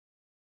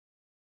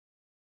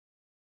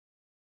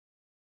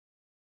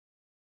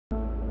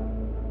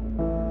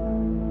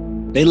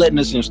they letting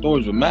us in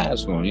stores with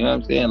masks on, you know what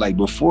I'm saying? Like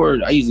before,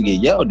 I used to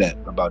get yelled at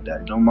about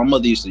that. You know, my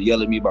mother used to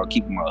yell at me about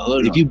keeping my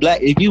hood on. If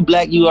you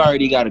black, you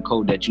already got a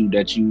code that you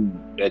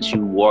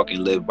walk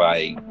and live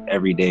by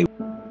every day.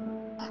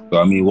 So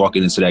I mean,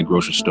 walking into that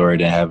grocery store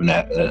and then having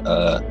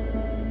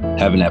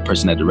that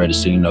person at the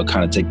register, you know,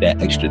 kind of take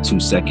that extra 2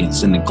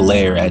 seconds and the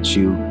glare at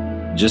you,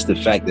 just the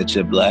fact that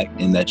you're black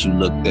and that you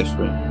look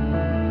different.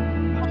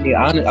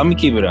 Yeah, I'm gonna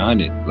keep it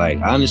 100. Like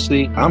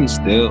honestly, I'm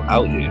still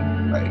out here.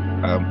 Like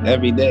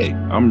every day,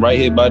 I'm right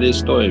here by this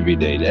store every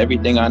day.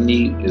 Everything I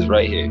need is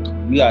right here.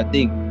 We gotta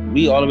think.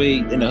 We all the way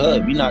in the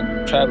hood. We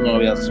not traveling all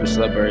the way out to the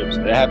suburbs.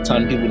 At half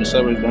time, people in the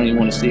suburbs don't even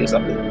want to see us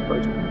out there in the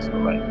first place. So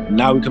like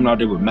now we coming out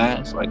there with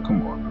masks. Like,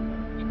 come on.